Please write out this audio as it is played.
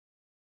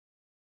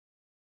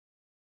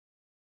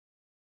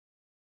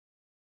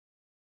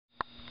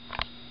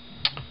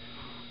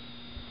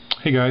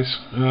Hey guys,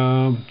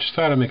 just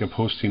thought I'd make a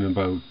posting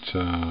about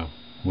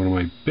one of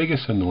my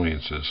biggest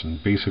annoyances,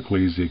 and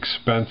basically is the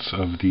expense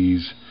of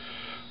these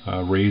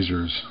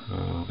razors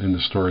in the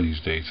store these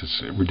days.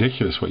 It's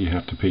ridiculous what you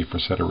have to pay for a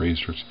set of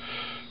razors.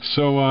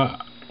 So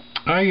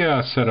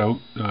I set out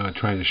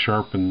trying to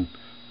sharpen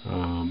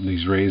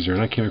these razors,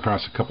 and I came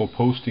across a couple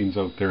postings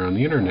out there on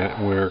the internet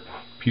where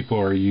people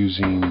are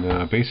using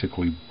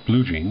basically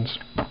blue jeans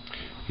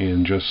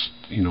and just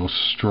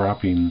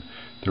stropping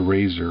the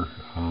razor,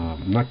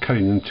 not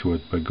cutting into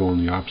it but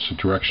going the opposite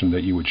direction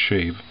that you would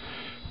shave,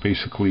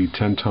 basically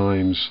 10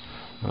 times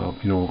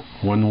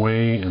one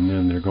way, and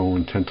then they're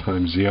going 10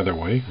 times the other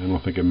way. I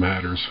don't think it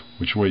matters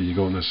which way you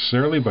go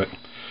necessarily, but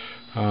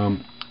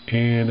and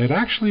it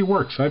actually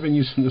works. I've been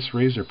using this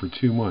razor for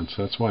 2 months.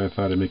 That's why I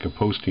thought I'd make a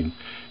posting,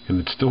 and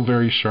it's still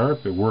very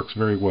sharp. It works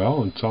very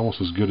well, and it's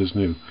almost as good as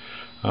new.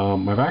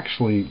 I've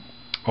actually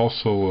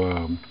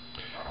also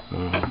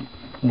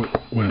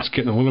when it's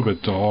getting a little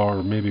bit dull,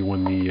 or maybe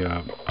when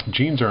the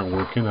jeans aren't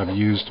working, I've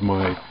used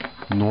my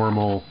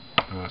normal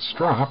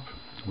strop,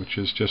 which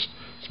is just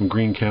some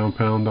green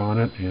compound on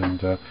it,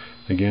 and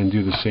again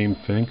do the same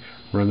thing,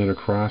 run it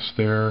across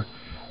there,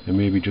 and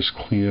maybe just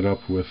clean it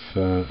up with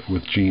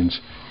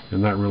jeans,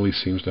 and that really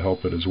seems to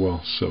help it as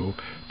well. So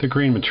the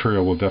green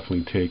material will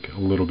definitely take a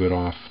little bit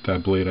off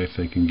that blade, I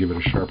think, and give it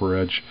a sharper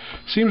edge.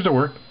 Seems to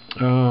work.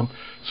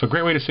 So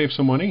great way to save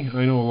some money.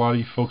 I know a lot of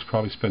you folks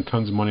probably spend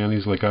tons of money on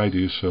these like I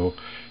do, so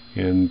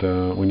and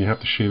when you have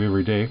to shave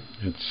every day,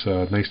 it's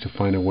nice to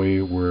find a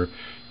way where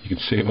you can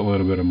save a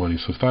little bit of money.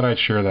 So thought I'd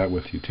share that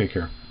with you. Take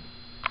care.